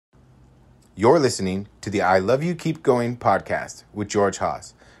You're listening to the I Love You Keep Going podcast with George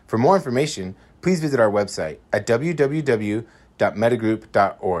Haas. For more information, please visit our website at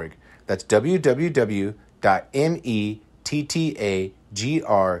www.mettagroup.org. That's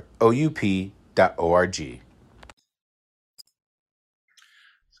www.mettagroup.org.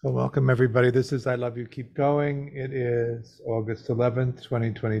 So welcome everybody. This is I Love You Keep Going. It is August 11th,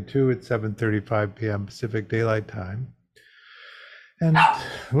 2022. It's 7:35 p.m. Pacific Daylight Time. And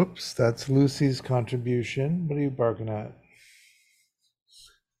whoops, that's Lucy's contribution. What are you barking at?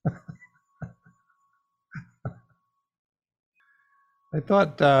 I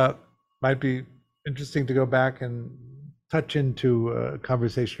thought might be interesting to go back and touch into a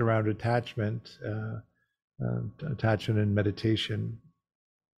conversation around attachment and meditation.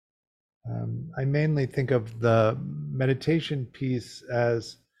 I mainly think of the meditation piece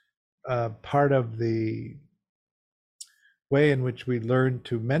as part of the way in which we learn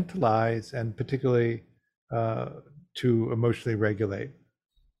to mentalize and particularly to emotionally regulate.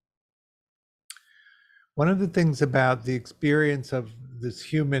 One of the things about the experience of this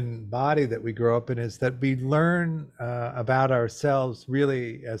human body that we grow up in is that we learn about ourselves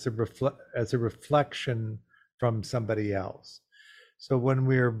really as a reflection from somebody else. So when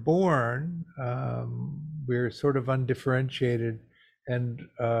we're born, we're sort of undifferentiated, and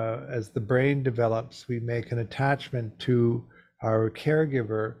as the brain develops, we make an attachment to our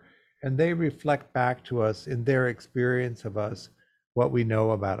caregiver, and they reflect back to us in their experience of us what we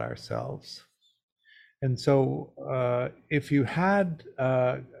know about ourselves. And so if you had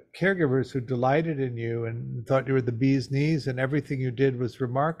caregivers who delighted in you and thought you were the bee's knees and everything you did was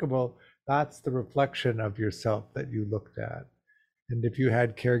remarkable, that's the reflection of yourself that you looked at. And if you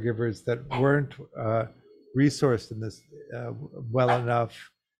had caregivers that weren't resourced in this well enough,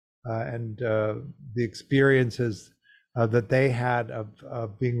 and the experiences that they had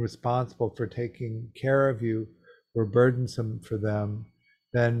of being responsible for taking care of you were burdensome for them,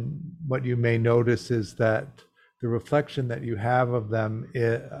 then what you may notice is that the reflection that you have of them,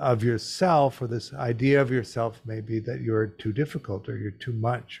 of yourself, or this idea of yourself, may be that you're too difficult, or you're too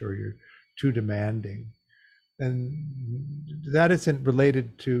much, or you're too demanding. And that isn't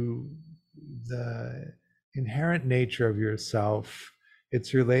related to the inherent nature of yourself.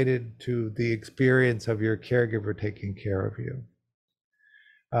 It's related to the experience of your caregiver taking care of you.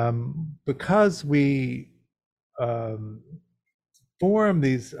 Because we form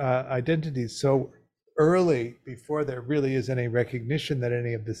these identities so early, before there really is any recognition that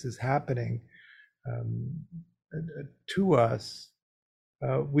any of this is happening to us,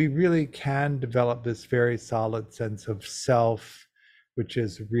 we really can develop this very solid sense of self, which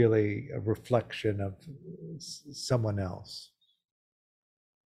is really a reflection of someone else.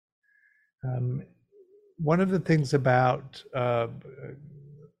 One of the things about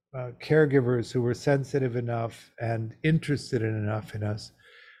caregivers who were sensitive enough and interested enough in us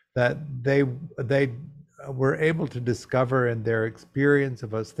that they were able to discover in their experience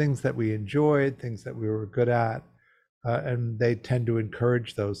of us things that we enjoyed, things that we were good at, and they tend to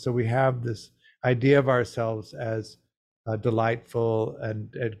encourage those. So we have this idea of ourselves as delightful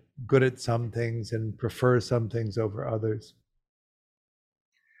and good at some things and prefer some things over others.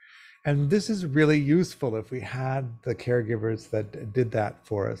 And this is really useful if we had the caregivers that did that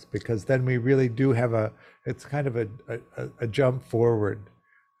for us, because then we really do have it's kind of a jump forward,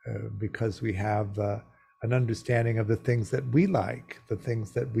 because we have an understanding of the things that we like, the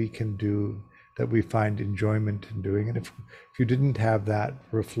things that we can do, that we find enjoyment in doing. And if you didn't have that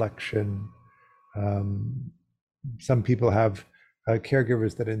reflection, some people have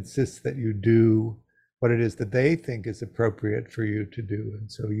caregivers that insist that you do what it is that they think is appropriate for you to do.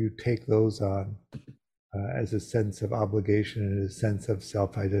 And so you take those on as a sense of obligation and a sense of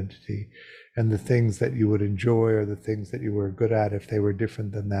self-identity. And the things that you would enjoy, or the things that you were good at, if they were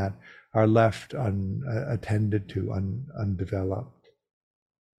different than that, are left unattended to, undeveloped.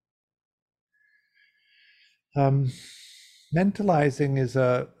 Mentalizing is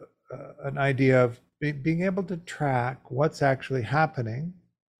an idea of being able to track what's actually happening,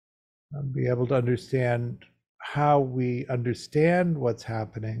 be able to understand how we understand what's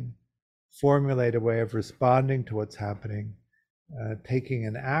happening, formulate a way of responding to what's happening, taking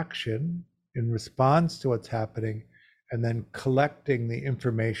an action in response to what's happening, and then collecting the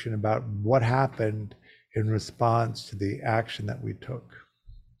information about what happened in response to the action that we took.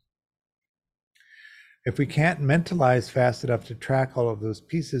 If we can't mentalize fast enough to track all of those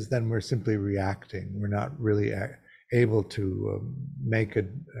pieces, then we're simply reacting. We're not really able to make a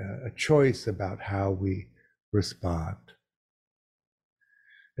choice about how we respond.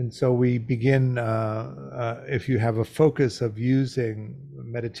 And so we begin, if you have a focus of using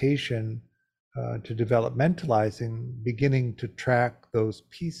meditation to developmentalizing, beginning to track those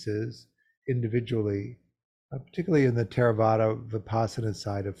pieces individually, particularly in the Theravada Vipassana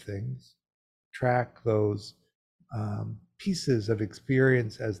side of things, track those pieces of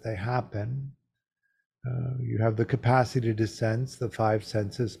experience as they happen. You have the capacity to sense, the five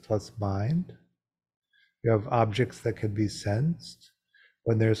senses plus mind. You have objects that can be sensed.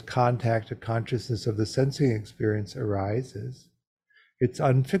 When there's contact, a consciousness of the sensing experience arises. It's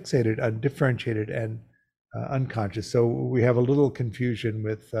unfixated, undifferentiated, and unconscious. So we have a little confusion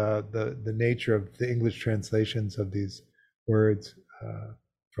with the nature of the English translations of these words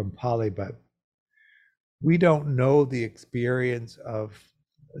from Pali, but we don't know the experience of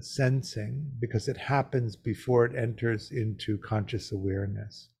sensing because it happens before it enters into conscious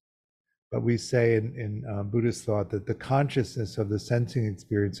awareness. But we say in Buddhist thought that the consciousness of the sensing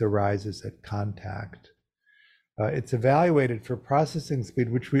experience arises at contact. It's evaluated for processing speed,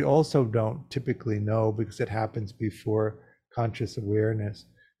 which we also don't typically know because it happens before conscious awareness.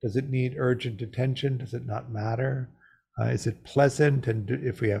 Does it need urgent attention? Does it not matter? Is it pleasant? And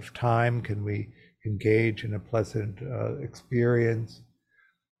if we have time, can we engage in a pleasant experience?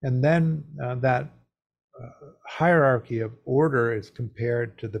 And then that hierarchy of order is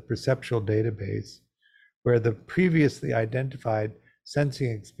compared to the perceptual database, where the previously identified sensing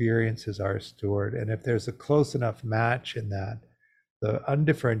experiences are stored. And if there's a close enough match in that, the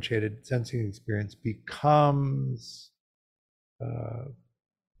undifferentiated sensing experience becomes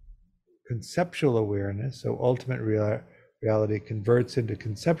conceptual awareness. So ultimate reality converts into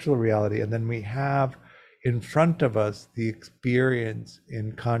conceptual reality. And then we have in front of us the experience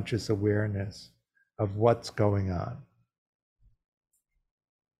in conscious awareness of what's going on.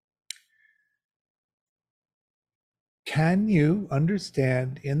 Can you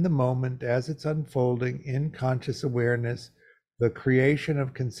understand in the moment as it's unfolding in conscious awareness the creation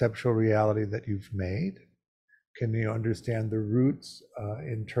of conceptual reality that you've made? Can you understand the roots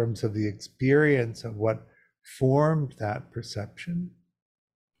in terms of the experience of what formed that perception?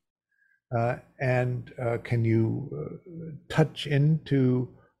 And can you touch into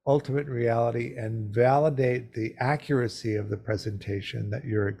ultimate reality and validate the accuracy of the presentation that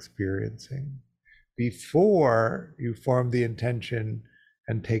you're experiencing before you form the intention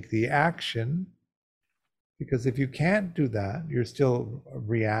and take the action? Because if you can't do that, you're still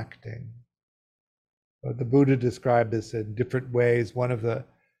reacting. The Buddha described this in different ways. One of the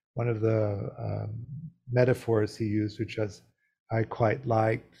metaphors he used, which I quite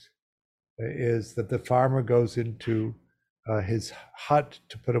liked, is that the farmer goes into his hut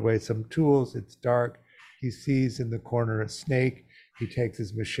to put away some tools. It's dark. He sees in the corner a snake. He takes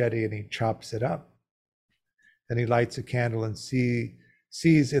his machete and he chops it up. Then he lights a candle and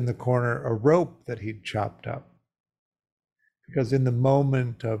sees in the corner a rope that he'd chopped up. Because in the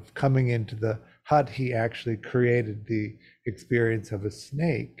moment of coming into the hut, he actually created the experience of a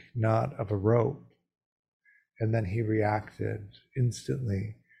snake, not of a rope. And then he reacted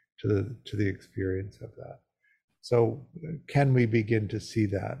instantly to the experience of that. So can we begin to see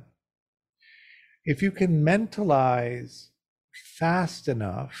that? If you can mentalize fast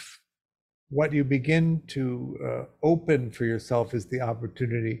enough, what you begin to open for yourself is the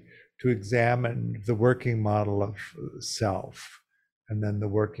opportunity to examine the working model of self and then the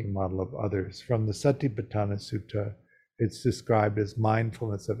working model of others. From the Satipatthana Sutta, it's described as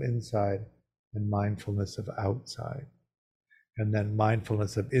mindfulness of inside and mindfulness of outside, and then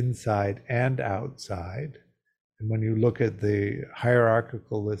mindfulness of inside and outside. And when you look at the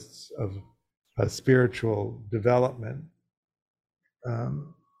hierarchical lists of spiritual development, let's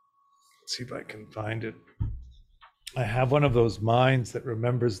see if I can find it. I have one of those minds that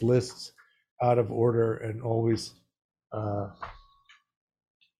remembers lists out of order and always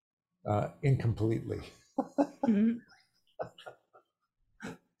incompletely. Mm-hmm.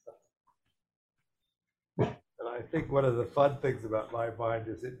 And I think one of the fun things about my mind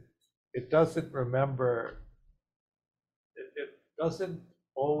is it doesn't remember, it doesn't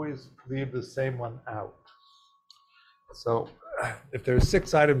always leave the same one out. So if there's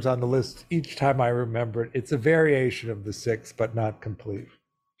 6 items on the list, each time I remember it, it's a variation of the 6, but not complete.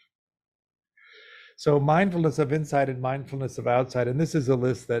 So mindfulness of inside and mindfulness of outside, and this is a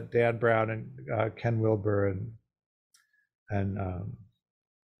list that Dan Brown and Ken Wilber and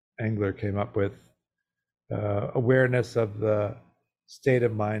Engler came up with. Awareness of the state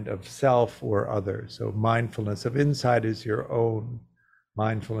of mind of self or other. So mindfulness of inside is your own.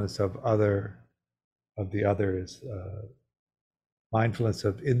 Mindfulness of the other is mindfulness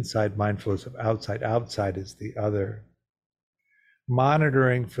of inside, mindfulness of outside. Outside is the other.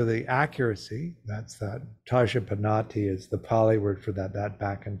 Monitoring for the accuracy, that's that. Tajapanati is the Pali word for that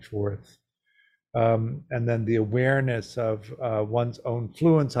back and forth. And then the awareness of one's own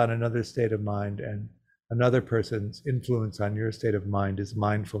influence on another state of mind and another person's influence on your state of mind is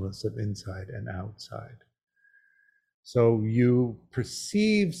mindfulness of inside and outside. So you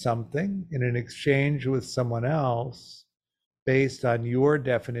perceive something in an exchange with someone else based on your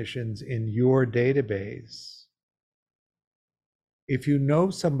definitions in your database. If you know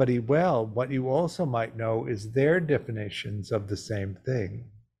somebody well, what you also might know is their definitions of the same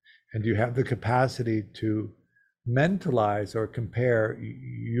thing. And you have the capacity to mentalize or compare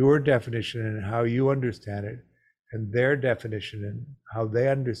your definition and how you understand it and their definition and how they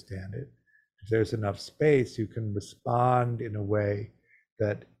understand it. If there's enough space, you can respond in a way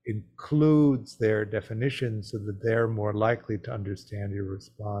that includes their definition so that they're more likely to understand your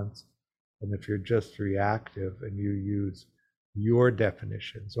response than if you're just reactive and you use your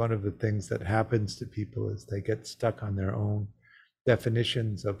definitions. One of the things that happens to people is they get stuck on their own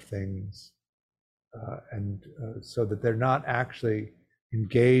definitions of things, so that they're not actually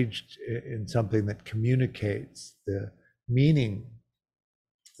engaged in something that communicates the meaning.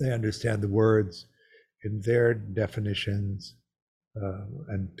 They understand the words in their definitions,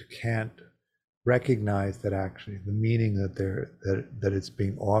 and can't recognize that actually the meaning that it's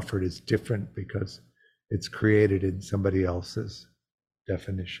being offered is different because it's created in somebody else's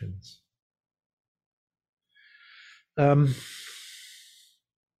definitions.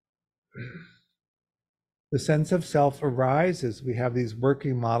 The sense of self arises. We have these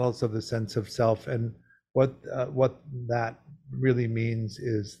working models of the sense of self, and what that really means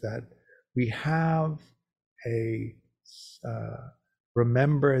is that we have a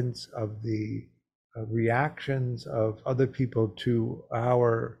remembrance of the reactions of other people to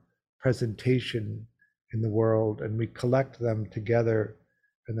our presentation in the world, and we collect them together,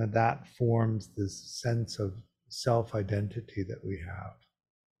 and then that forms this sense of self-identity that we have.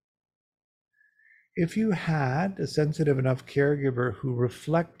 If you had a sensitive enough caregiver who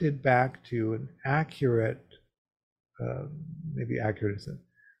reflected back to you an accurate, maybe accurate isn't,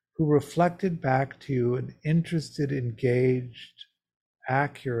 who reflected back to you an interested, engaged,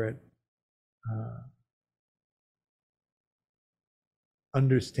 accurate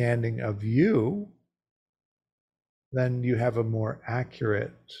understanding of you, then you have a more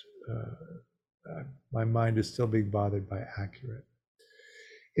accurate, my mind is still being bothered by accurate.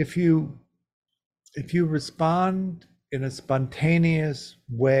 If you respond in a spontaneous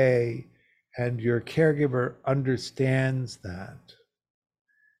way and your caregiver understands that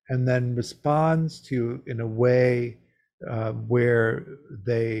and then responds to you in a way where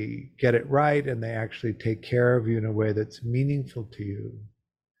they get it right and they actually take care of you in a way that's meaningful to you,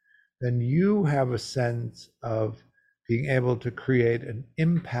 then you have a sense of being able to create an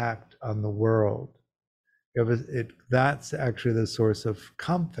impact on the world. That's actually the source of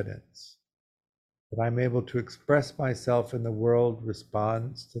confidence. That I'm able to express myself and the world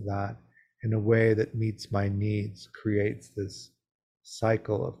responds to that in a way that meets my needs, creates this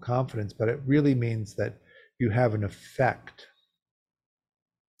cycle of confidence. But it really means that you have an effect.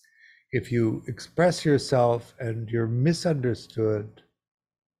 If you express yourself and you're misunderstood,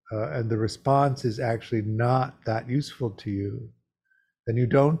 and the response is actually not that useful to you, then you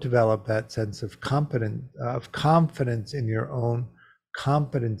don't develop that sense of confidence in your own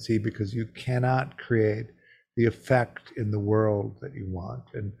competency, because you cannot create the effect in the world that you want.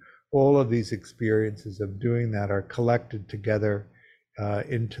 And all of these experiences of doing that are collected together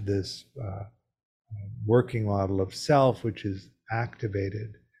into this working model of self, which is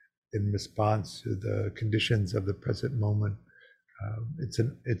activated in response to the conditions of the present moment.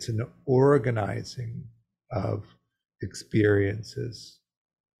 It's an organizing of experiences.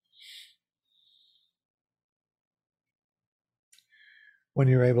 When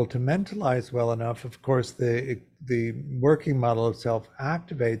you're able to mentalize well enough, of course, the working model of self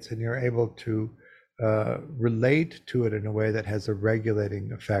activates and you're able to relate to it in a way that has a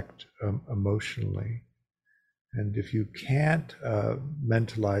regulating effect emotionally. And if you can't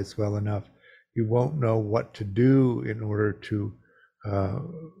mentalize well enough, you won't know what to do in order to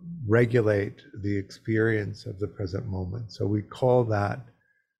regulate the experience of the present moment. So we call that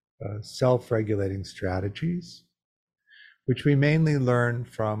self-regulating strategies, which we mainly learn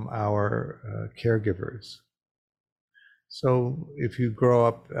from our caregivers. So if you grow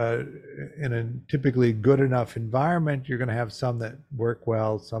up in a typically good enough environment, you're going to have some that work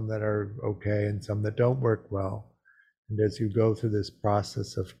well, some that are okay, and some that don't work well. And as you go through this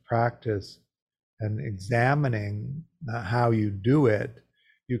process of practice and examining how you do it,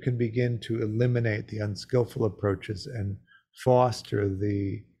 you can begin to eliminate the unskillful approaches and foster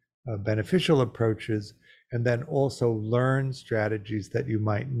the beneficial approaches. and then also learn strategies that you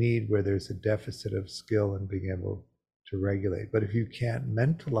might need where there's a deficit of skill in being able to regulate. But if you can't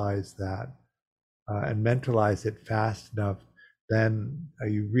mentalize that and mentalize it fast enough, then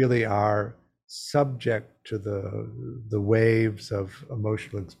you really are subject to the waves of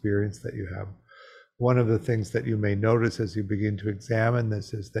emotional experience that you have. One of the things that you may notice as you begin to examine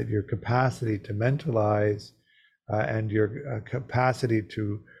this is that your capacity to mentalize and your capacity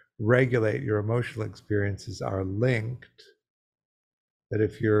to regulate your emotional experiences are linked. That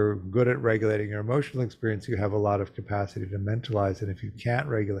if you're good at regulating your emotional experience, you have a lot of capacity to mentalize. And if you can't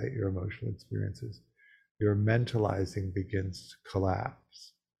regulate your emotional experiences, your mentalizing begins to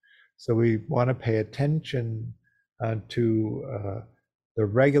collapse. So we want to pay attention to the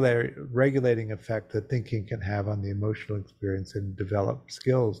regulating effect that thinking can have on the emotional experience and develop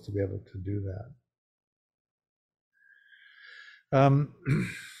skills to be able to do that.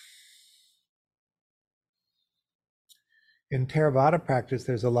 In Theravada practice,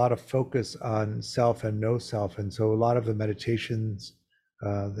 there's a lot of focus on self and no self. And so a lot of the meditations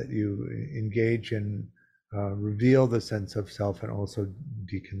that you engage in reveal the sense of self and also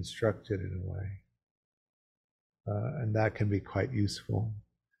deconstruct it in a way. And that can be quite useful,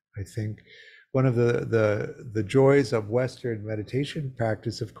 I think. One of the joys of Western meditation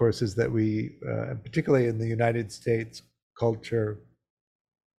practice, of course, is that we, particularly in the United States culture,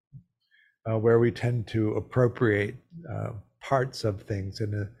 where we tend to appropriate parts of things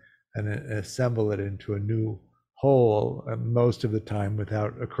and assemble it into a new whole, most of the time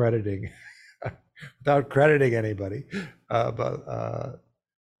without crediting anybody. But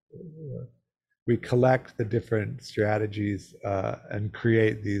we collect the different strategies and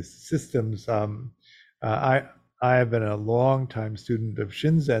create these systems. I have been a long time student of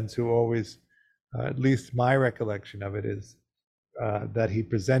Shinzen's, who always, at least my recollection of it is, that he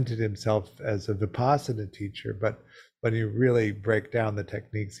presented himself as a Vipassana teacher, but when you really break down the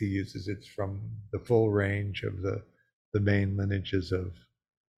techniques he uses, it's from the full range of the main lineages of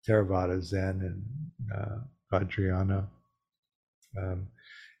Theravada, Zen, and Vajrayana.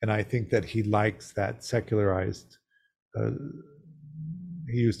 And I think that he likes that secularized,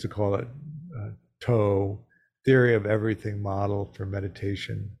 he used to call it TOE, theory of everything model for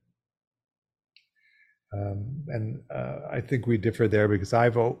meditation. And I think we differ there because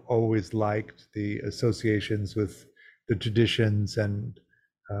I've always liked the associations with the traditions, and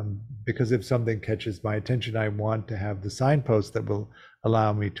because if something catches my attention, I want to have the signpost that will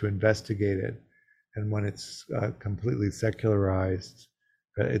allow me to investigate it. And when it's completely secularized,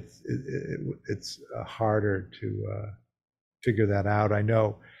 it's harder to figure that out. I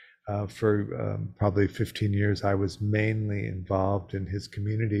know for probably 15 years, I was mainly involved in his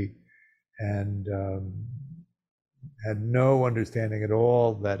community and had no understanding at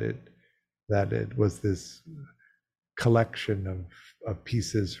all that it was this collection of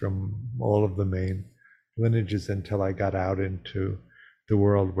pieces from all of the main lineages until I got out into the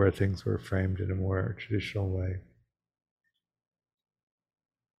world where things were framed in a more traditional way.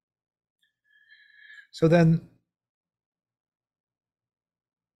 So then,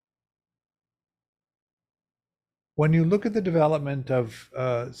 when you look at the development of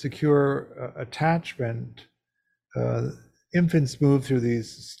secure attachment, infants move through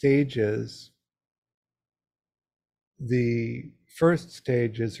these stages. The first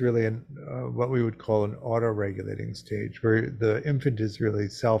stage is really what we would call an auto-regulating stage, where the infant is really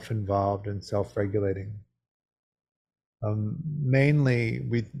self-involved and self-regulating. Mainly,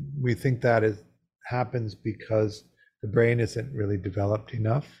 we think that happens because the brain isn't really developed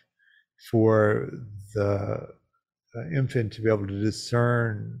enough for the infant to be able to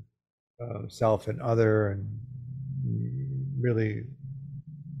discern self and other, and really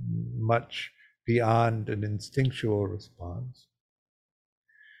much beyond an instinctual response.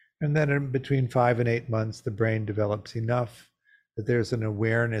 And then in between 5 and 8 months, the brain develops enough that there's an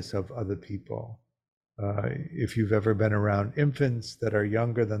awareness of other people. If you've ever been around infants that are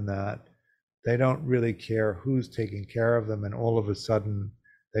younger than that, they don't really care who's taking care of them, and all of a sudden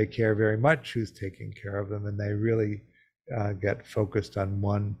they care very much who's taking care of them, and they really get focused on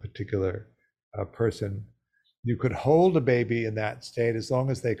one particular person. You could hold a baby in that state as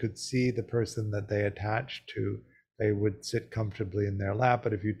long as they could see the person that they attached to. They would sit comfortably in their lap,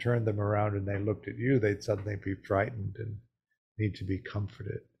 but if you turned them around and they looked at you, they'd suddenly be frightened and need to be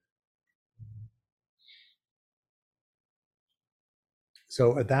comforted.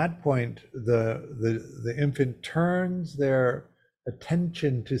 So at that point, the infant turns their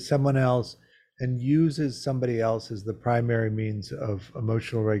attention to someone else and uses somebody else as the primary means of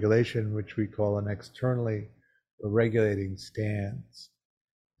emotional regulation, which we call an externally regulating stance.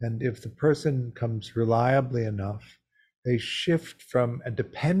 And if the person comes reliably enough, they shift from a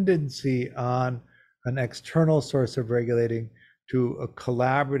dependency on an external source of regulating to a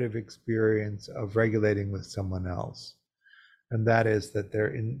collaborative experience of regulating with someone else. And that is that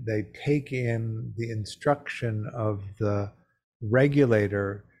they take in the instruction of the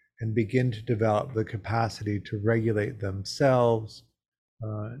regulator and begin to develop the capacity to regulate themselves,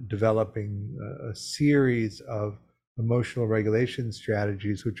 developing a series of emotional regulation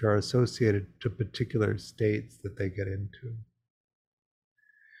strategies which are associated to particular states that they get into.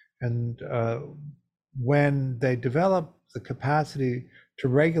 And when they develop the capacity to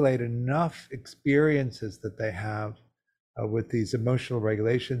regulate enough experiences that they have with these emotional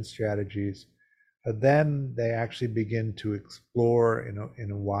regulation strategies, then they actually begin to explore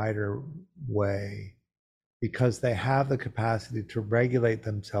in a wider way, because they have the capacity to regulate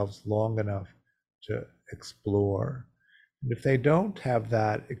themselves long enough to explore. And if they don't have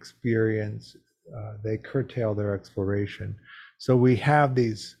that experience, they curtail their exploration. So we have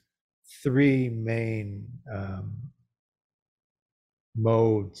these three main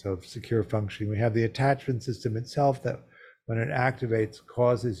modes of secure functioning. We have the attachment system itself that, when it activates,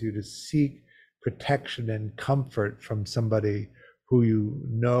 causes you to seek protection and comfort from somebody who you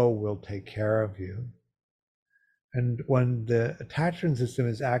know will take care of you. And when the attachment system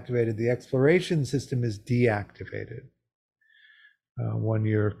is activated, the exploration system is deactivated. When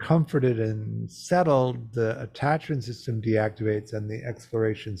you're comforted and settled, the attachment system deactivates and the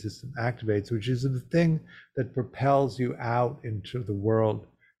exploration system activates, which is the thing that propels you out into the world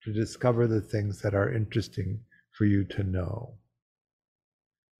to discover the things that are interesting for you to know.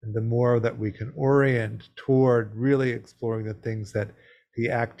 And the more that we can orient toward really exploring the things that the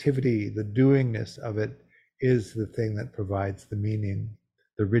activity, the doingness of it, is the thing that provides the meaning,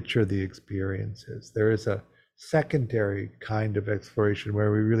 the richer the experience is. There is a secondary kind of exploration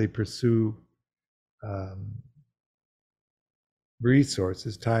where we really pursue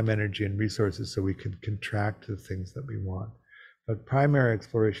resources, time, energy, and resources, so we can contract the things that we want. But primary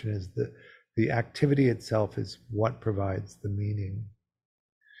exploration is the activity itself is what provides the meaning.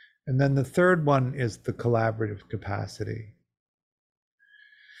 And then the third one is the collaborative capacity.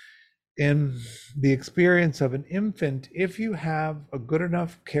 In the experience of an infant, if you have a good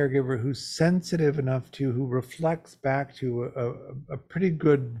enough caregiver who's sensitive enough to you, who reflects back to you a pretty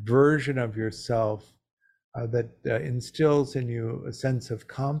good version of yourself that instills in you a sense of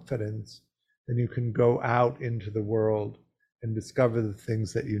confidence, then you can go out into the world and discover the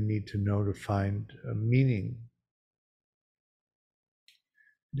things that you need to know to find meaning.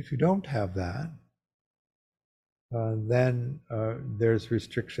 And if you don't have that, then there's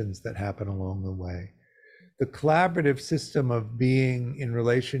restrictions that happen along the way. The collaborative system of being in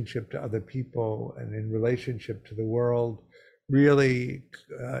relationship to other people and in relationship to the world really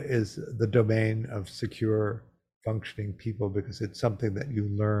is the domain of secure functioning people, because it's something that you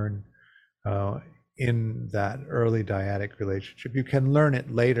learn in that early dyadic relationship. You can learn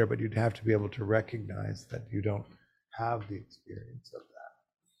it later, but you'd have to be able to recognize that you don't have the experience of that.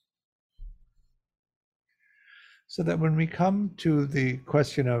 So that when we come to the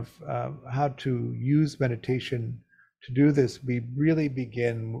question of how to use meditation to do this, we really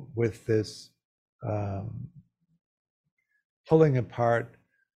begin with this pulling apart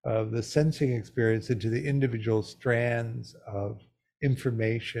of the sensing experience into the individual strands of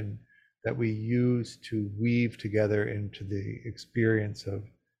information that we use to weave together into the experience of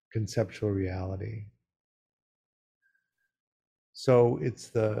conceptual reality. So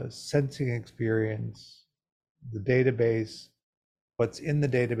it's the sensing experience, the database, what's in the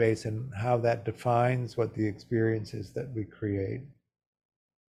database, and how that defines what the experience is that we create.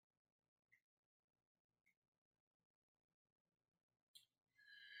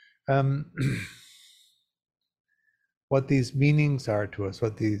 What these meanings are to us,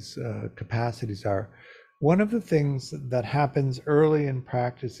 what these capacities are. One of the things that happens early in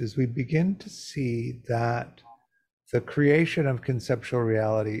practice is we begin to see that the creation of conceptual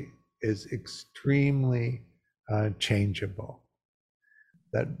reality is extremely changeable.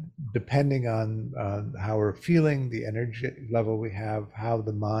 That depending on how we're feeling, the energy level we have, how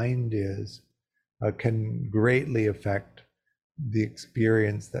the mind is, can greatly affect the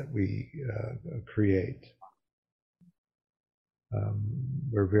experience that we create.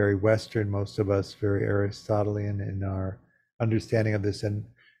 We're very Western, most of us, very Aristotelian in our understanding of this, and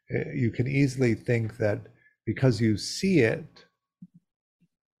you can easily think that because you see it,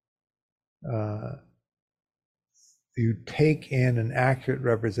 you take in an accurate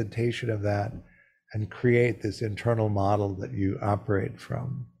representation of that and create this internal model that you operate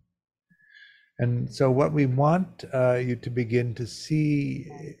from. And so what we want you to begin to see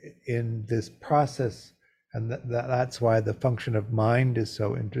in this process, and that's why the function of mind is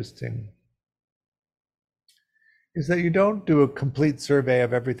so interesting, is that you don't do a complete survey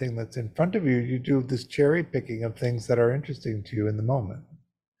of everything that's in front of you. You do this cherry picking of things that are interesting to you in the moment.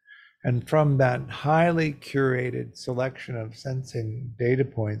 And from that highly curated selection of sensing data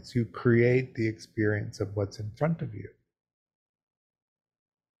points, you create the experience of what's in front of you.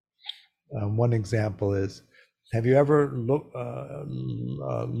 One example is, have you ever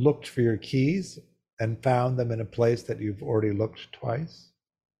looked for your keys and found them in a place that you've already looked twice?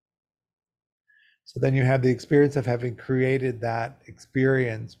 So then you have the experience of having created that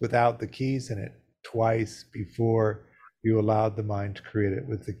experience without the keys in it twice before you allowed the mind to create it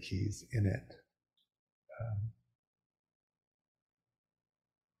with the keys in it.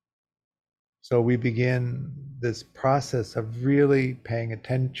 So we begin this process of really paying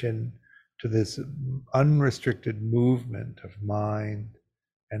attention to this unrestricted movement of mind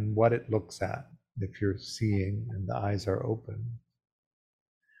and what it looks at if you're seeing and the eyes are open.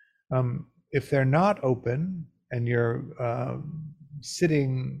 If they're not open and you're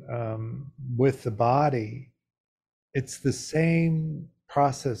sitting with the body, it's the same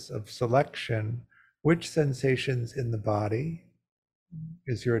process of selection. Which sensations in the body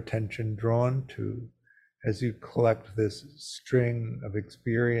is your attention drawn to as you collect this string of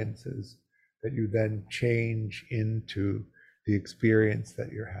experiences that you then change into the experience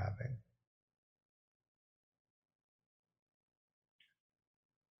that you're having?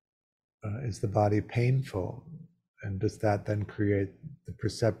 Is the body painful? And does that then create the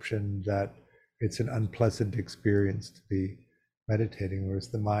perception that it's an unpleasant experience to be meditating? Or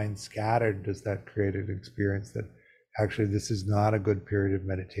is the mind scattered? Does that create an experience that actually this is not a good period of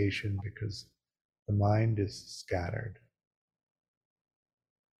meditation because the mind is scattered?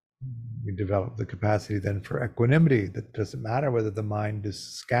 We develop the capacity then for equanimity. That doesn't matter whether the mind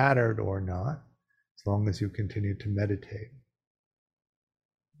is scattered or not, as long as you continue to meditate.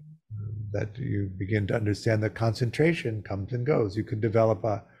 That you begin to understand that concentration comes and goes. You can develop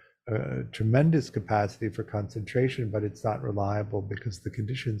a tremendous capacity for concentration, but it's not reliable because the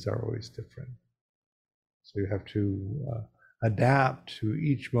conditions are always different. So you have to adapt to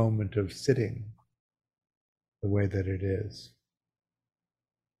each moment of sitting the way that it is.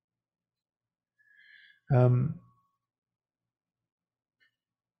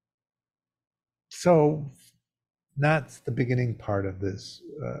 So that's the beginning part of this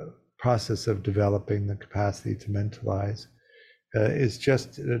process of developing the capacity to mentalize, is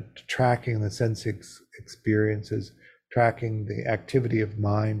just tracking the sense experiences, tracking the activity of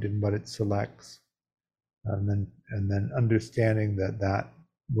mind and what it selects, and then understanding that that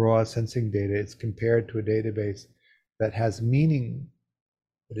raw sensing data is compared to a database that has meaning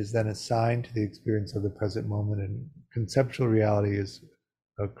that is then assigned to the experience of the present moment, and conceptual reality is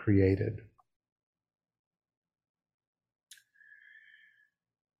created.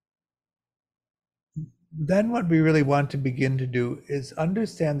 Then what we really want to begin to do is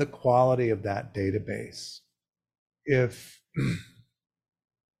understand the quality of that database. If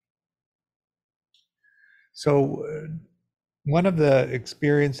so, one of the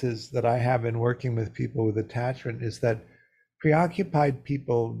experiences that I have in working with people with attachment is that preoccupied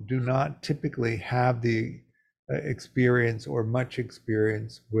people do not typically have the experience or much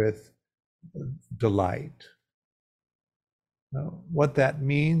experience with delight. What that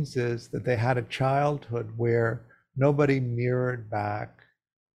means is that they had a childhood where nobody mirrored back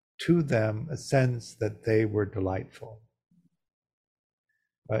to them a sense that they were delightful.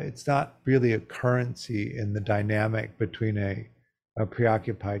 It's not really a currency in the dynamic between a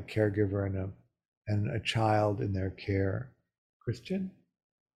preoccupied caregiver and a child in their care. Christian?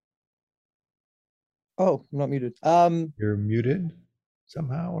 Oh, I'm not muted. You're muted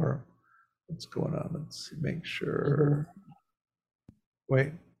somehow, or what's going on? Let's see, make sure.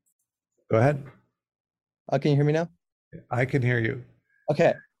 Wait, go ahead. Can you hear me now? I can hear you.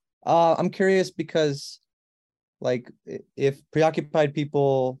 Okay. I'm curious because, like, if preoccupied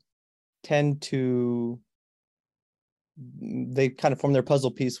people tend to, they kind of form their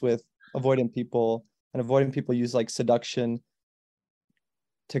puzzle piece with avoidant people, and avoidant people use like seduction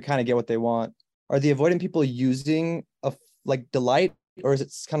to kind of get what they want. Are the avoidant people using like delight, or is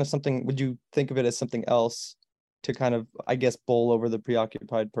it kind of something, would you think of it as something else to kind of, I guess, bowl over the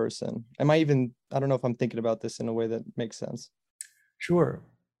preoccupied person? I don't know if I'm thinking about this in a way that makes sense. Sure.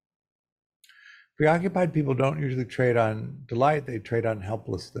 Preoccupied people don't usually trade on delight, they trade on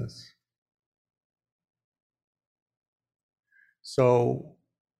helplessness. So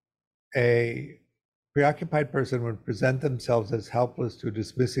a preoccupied person would present themselves as helpless to a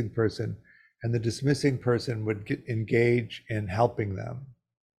dismissing person and the dismissing person would engage in helping them.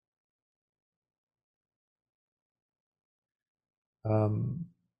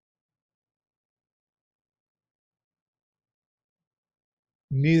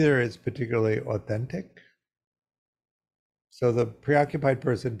 Neither is particularly authentic. So the preoccupied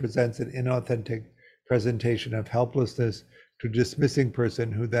person presents an inauthentic presentation of helplessness to a dismissing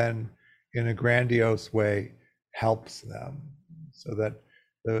person who then, in a grandiose way, helps them. So that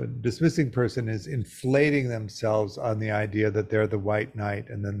the dismissing person is inflating themselves on the idea that they're the white knight,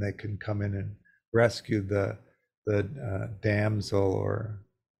 and then they can come in and rescue the damsel, or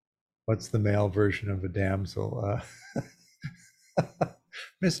what's the male version of a damsel?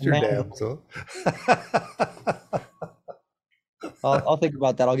 Mr. Man. Damsel. I'll think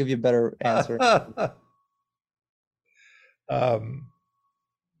about that. I'll give you a better answer.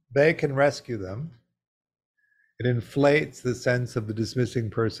 They can rescue them. It inflates the sense of the dismissing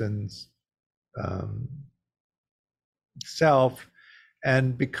person's self,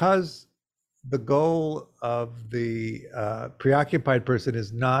 and because the goal of the preoccupied person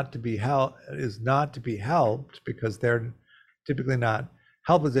is not to be helped, because they're typically not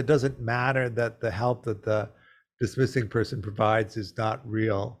helpless. It doesn't matter that the help that the dismissing person provides is not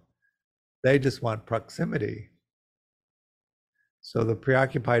real. They just want proximity. So the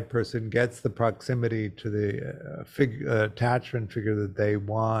preoccupied person gets the proximity to the attachment figure that they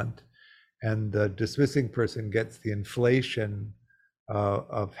want, and the dismissing person gets the inflation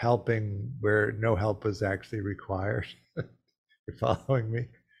of helping where no help is actually required. You're following me?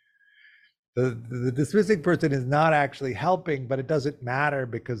 The dismissing person is not actually helping, but it doesn't matter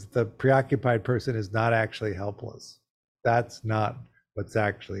because the preoccupied person is not actually helpless. That's not what's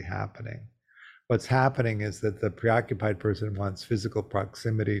actually happening. What's happening is that the preoccupied person wants physical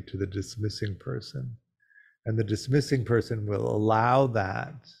proximity to the dismissing person, and the dismissing person will allow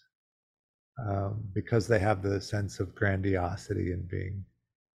that because they have the sense of grandiosity in being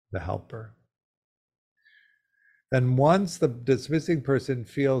the helper. Then once the dismissing person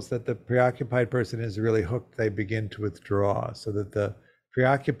feels that the preoccupied person is really hooked, they begin to withdraw, so that the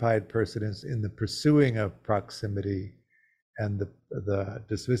preoccupied person is in the pursuing of proximity, and the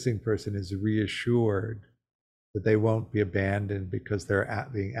dismissing person is reassured that they won't be abandoned because they're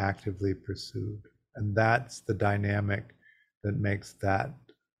being actively pursued. And that's the dynamic that makes that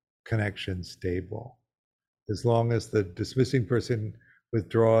connection stable. As long as the dismissing person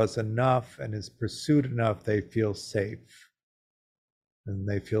withdraws enough and is pursued enough, they feel safe and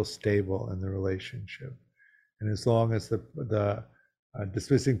they feel stable in the relationship. And as long as the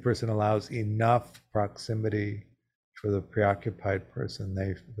dismissing person allows enough proximity for the preoccupied person,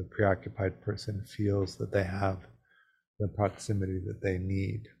 the preoccupied person feels that they have the proximity that they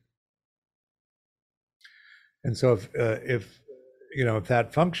need. And so if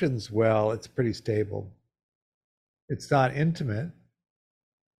that functions well, it's pretty stable. It's not intimate,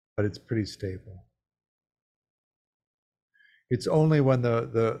 but it's pretty stable. It's only when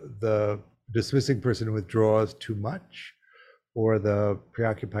the dismissing person withdraws too much, or the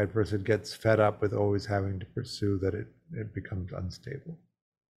preoccupied person gets fed up with always having to pursue, that it becomes unstable.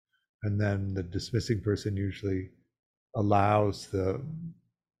 And then the dismissing person usually allows the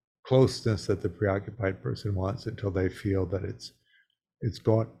closeness that the preoccupied person wants until they feel that it's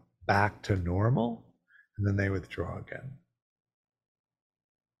going back to normal, and then they withdraw again.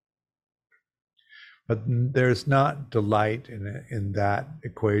 But there's not delight in that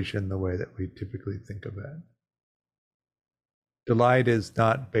equation the way that we typically think of it. Delight is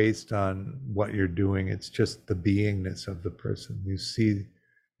not based on what you're doing, it's just the beingness of the person.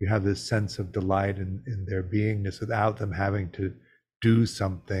 You have this sense of delight in their beingness without them having to do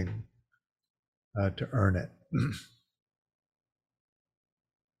something to earn it.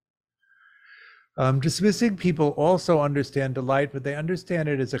 Dismissing people also understand delight, but they understand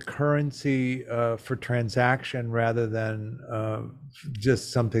it as a currency for transaction rather than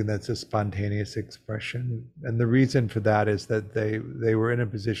just something that's a spontaneous expression. And the reason for that is that they were in a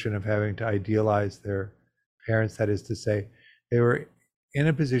position of having to idealize their parents. That is to say, they were in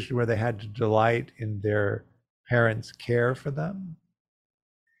a position where they had to delight in their parents' care for them,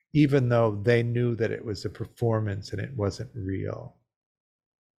 even though they knew that it was a performance and it wasn't real.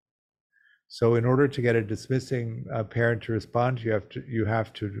 So in order to get a dismissing parent to respond, you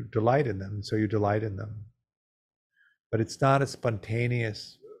have to delight in them. So you delight in them. But it's not a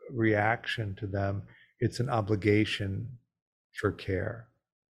spontaneous reaction to them. It's an obligation for care.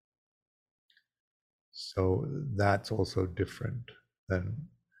 So that's also different than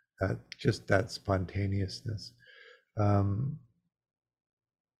just that spontaneousness.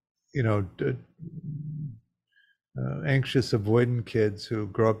 Anxious avoidant kids who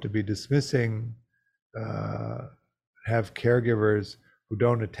grow up to be dismissing have caregivers who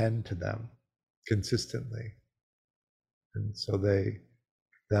don't attend to them consistently. And so the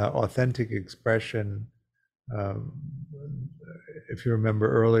authentic expression, if you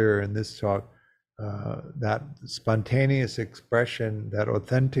remember earlier in this talk, that spontaneous expression, that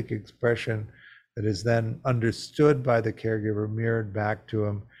authentic expression that is then understood by the caregiver, mirrored back to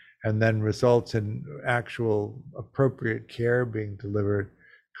him, and then results in actual appropriate care being delivered,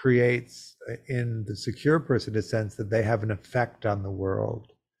 creates in the secure person a sense that they have an effect on the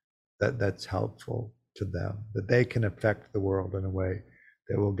world that's helpful to them, that they can affect the world in a way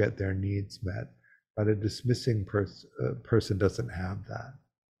that will get their needs met. But a dismissing person doesn't have that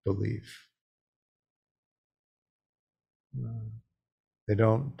belief. They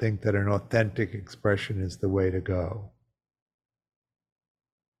don't think that an authentic expression is the way to go.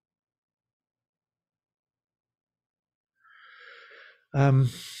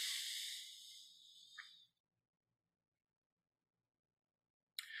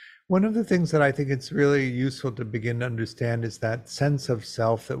 One of the things that I think it's really useful to begin to understand is that sense of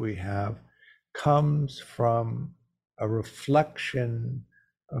self that we have comes from a reflection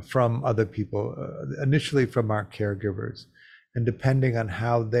from other people, initially from our caregivers. And depending on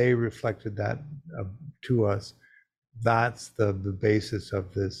how they reflected that to us, that's the basis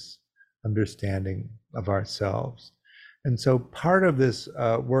of this understanding of ourselves. And so part of this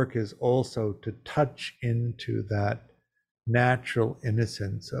work is also to touch into that natural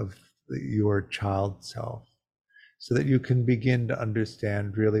innocence of your child self, so that you can begin to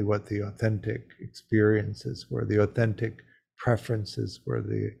understand really what the authentic experiences were, the authentic preferences were,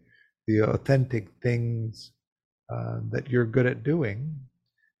 the authentic things that you're good at doing,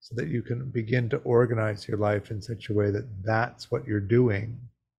 so that you can begin to organize your life in such a way that that's what you're doing,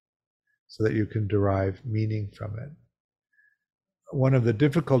 so that you can derive meaning from it. One of the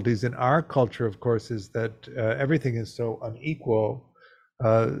difficulties in our culture, of course, is that everything is so unequal.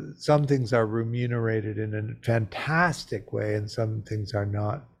 Some things are remunerated in a fantastic way, and some things are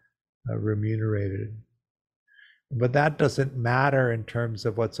not remunerated. But that doesn't matter in terms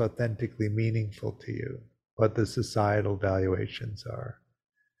of what's authentically meaningful to you, what the societal valuations are.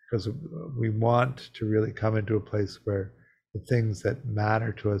 Because we want to really come into a place where the things that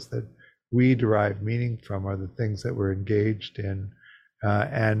matter to us, that we derive meaning from, are the things that we're engaged in.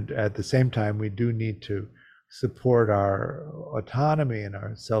 And at the same time, we do need to support our autonomy and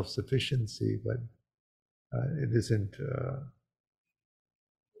our self-sufficiency, but it isn't,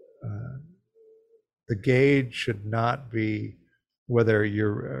 the gauge should not be whether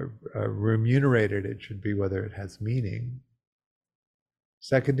you're remunerated, it should be whether it has meaning.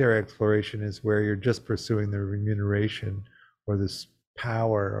 Secondary exploration is where you're just pursuing the remuneration or this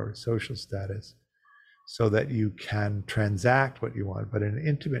power or social status so that you can transact what you want. But in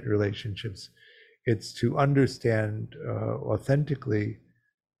intimate relationships, it's to understand authentically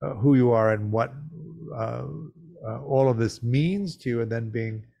who you are and what all of this means to you, and then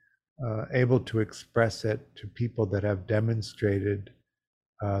being able to express it to people that have demonstrated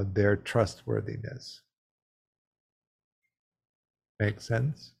their trustworthiness. Make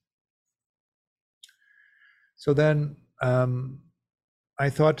sense? So then I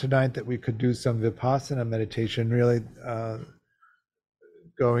thought tonight that we could do some Vipassana meditation, really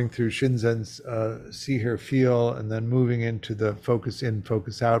going through Shinzen's see, hear, feel, and then moving into the focus in,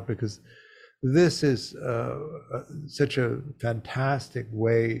 focus out, because this is such a fantastic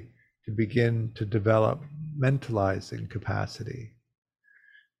way to begin to develop mentalizing capacity,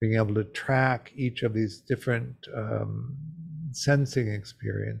 being able to track each of these different sensing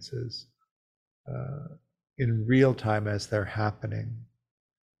experiences in real time as they're happening,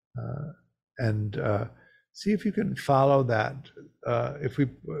 and see if you can follow that. If we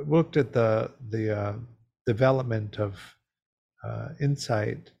looked at the development of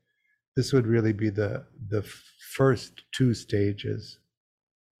insight, this would really be the first two stages.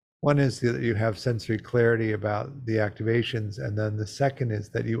 One is that you have sensory clarity about the activations, and then the second is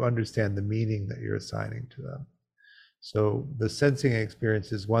that you understand the meaning that you're assigning to them. So the sensing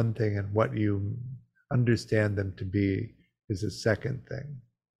experience is one thing, and what you understand them to be is a second thing.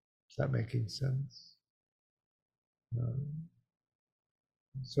 Is that making sense?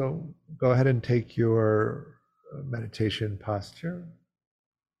 So go ahead and take your meditation posture.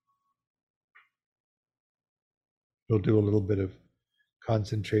 We'll do a little bit of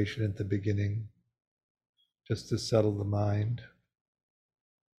concentration at the beginning, just to settle the mind.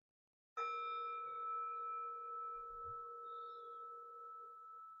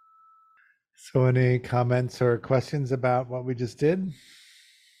 So any comments or questions about what we just did?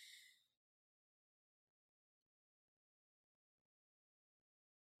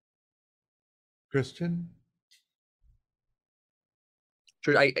 Christian?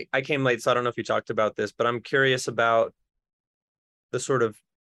 Sure. I came late, so I don't know if you talked about this, but I'm curious about the sort of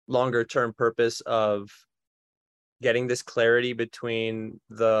longer term purpose of getting this clarity between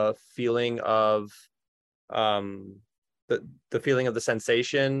the feeling of the feeling of the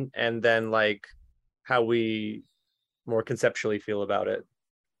sensation and then like how we more conceptually feel about it.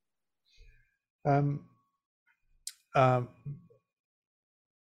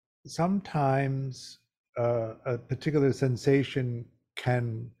 Sometimes a particular sensation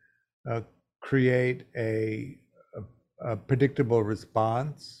can create a predictable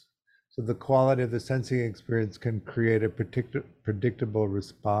response. So the quality of the sensing experience can create a predictable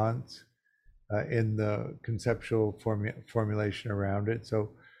response in the conceptual formulation around it. So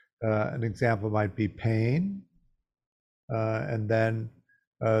an example might be pain, and then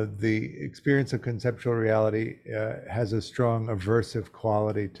the experience of conceptual reality has a strong aversive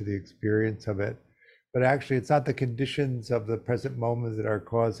quality to the experience of it. But actually, it's not the conditions of the present moment that are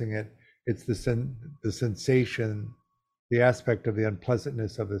causing it. It's the sensation, the aspect of the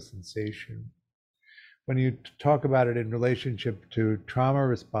unpleasantness of the sensation. When you talk about it in relationship to trauma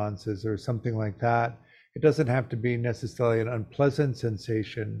responses or something like that, it doesn't have to be necessarily an unpleasant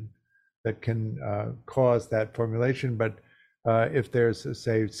sensation that can cause that formulation. But if there's,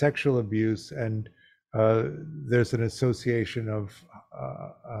 say, sexual abuse and there's an association of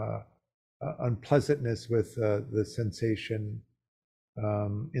unpleasantness with the sensation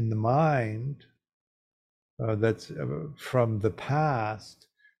in the mind that's from the past,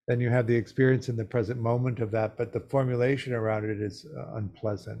 then you have the experience in the present moment of that, but the formulation around it is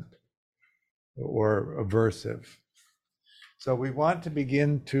unpleasant or aversive. So we want to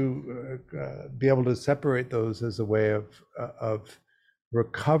begin to be able to separate those as a way of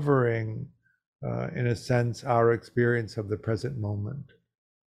recovering, in a sense, our experience of the present moment.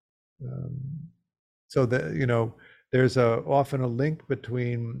 So that, you know, there's often a link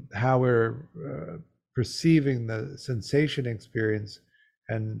between how we're perceiving the sensation experience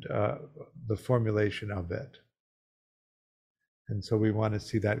and the formulation of it. And so we want to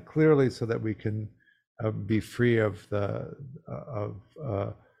see that clearly so that we can be free of the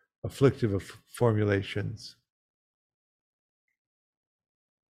afflictive formulations.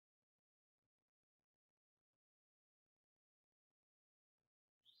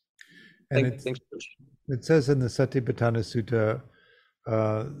 And it says in the Satipatthana Sutta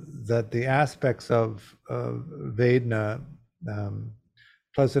that the aspects of Vedana,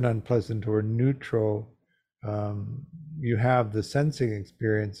 pleasant, unpleasant, or neutral, you have the sensing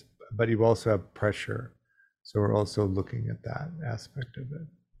experience, but you also have pressure. So we're also looking at that aspect of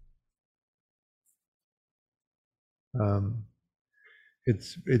it.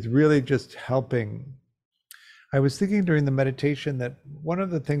 It's really just helping. I was thinking during the meditation that one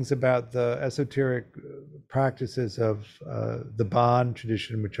of the things about the esoteric practices of the Bon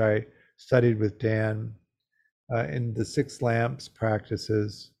tradition, which I studied with Dan, in the Six Lamps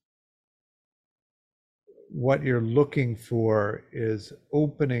practices, what you're looking for is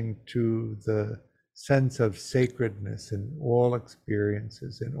opening to the sense of sacredness in all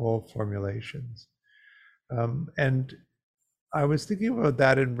experiences, in all formulations. And I was thinking about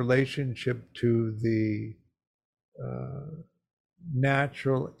that in relationship to the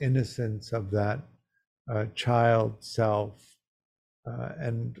natural innocence of that child self,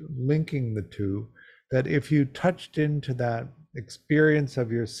 and linking the two, that if you touched into that experience of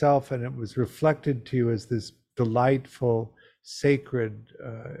yourself and it was reflected to you as this delightful, sacred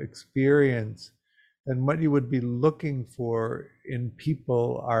experience, then what you would be looking for in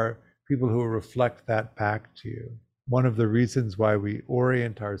people are people who reflect that back to you. One of the reasons why we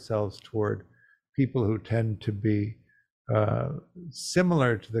orient ourselves toward people who tend to be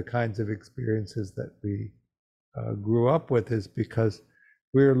similar to the kinds of experiences that we grew up with is because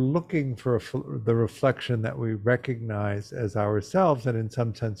we're looking for the reflection that we recognize as ourselves, and in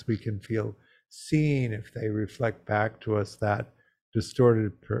some sense we can feel seen if they reflect back to us that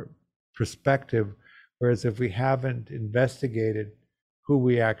distorted perspective. Whereas if we haven't investigated who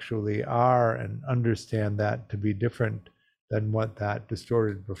we actually are and understand that to be different than what that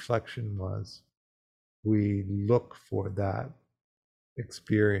distorted reflection was, we look for that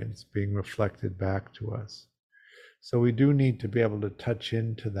experience being reflected back to us. So we do need to be able to touch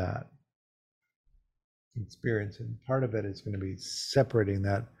into that experience, and part of it is going to be separating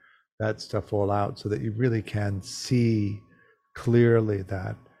that stuff all out so that you really can see clearly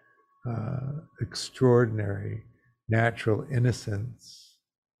that extraordinary natural innocence,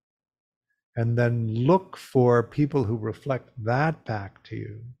 and then look for people who reflect that back to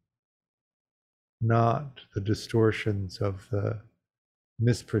you, not the distortions of the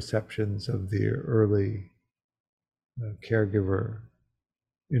misperceptions of the early caregiver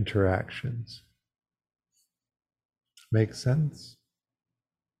interactions. Make sense?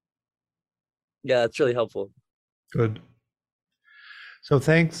 Yeah, it's really helpful. Good. So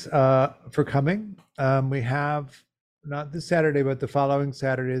thanks for coming. We have, not this Saturday, but the following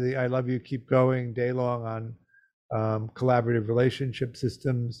Saturday, the I Love You Keep Going day long on collaborative relationship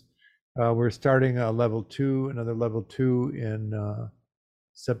systems. We're starting a level 2, another level 2 in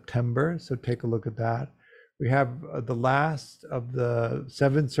September. So take a look at that. We have the last of the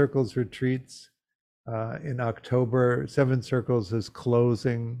 7 Circles retreats in October. 7 Circles is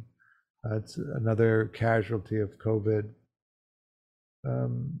closing. It's another casualty of COVID.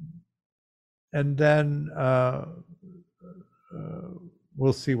 And then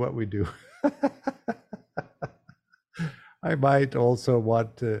we'll see what we do. I might also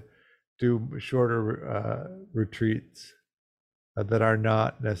want to do shorter retreats that are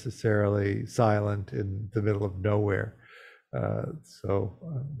not necessarily silent in the middle of nowhere. So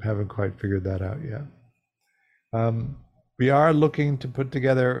I haven't quite figured that out yet. We are looking to put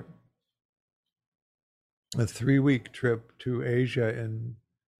together a 3-week trip to Asia in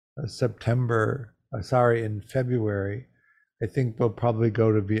in February. I think we'll probably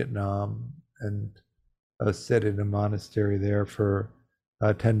go to Vietnam and sit in a monastery there for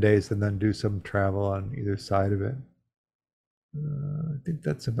 10 days and then do some travel on either side of it. I think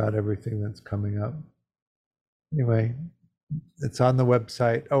that's about everything that's coming up. Anyway, it's on the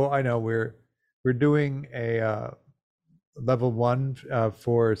website. Oh, I know, we're doing a level 1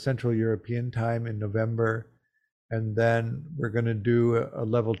 for Central European time in November, and then we're going to do a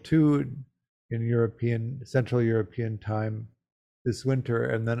level 2 in Central European time this winter,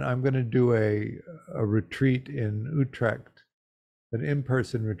 and then I'm going to do a retreat in Utrecht, an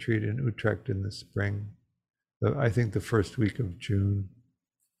in-person retreat in Utrecht in the spring. I think the first week of June.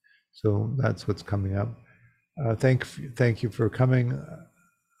 So that's what's coming up. Thank you for coming.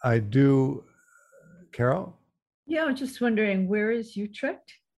 I do, Carol? Yeah, I was just wondering, where is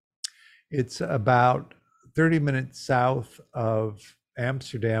Utrecht? It's about 30 minutes south of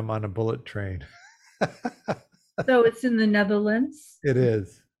Amsterdam on a bullet train. So it's in the Netherlands? It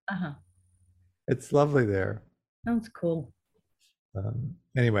is. Uh-huh. It's lovely there. Sounds cool.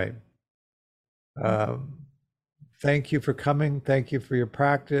 Anyway, thank you for coming. Thank you for your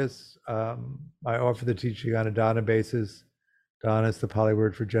practice. I offer the teaching on a dana basis. Dana is the Pali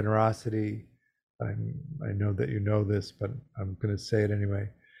word for generosity. I know that you know this, but I'm going to say it anyway.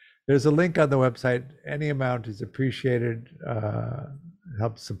 There's a link on the website. Any amount is appreciated.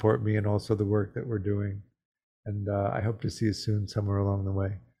 Helps support me and also the work that we're doing. And I hope to see you soon somewhere along the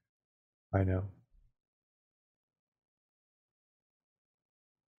way. Bye now.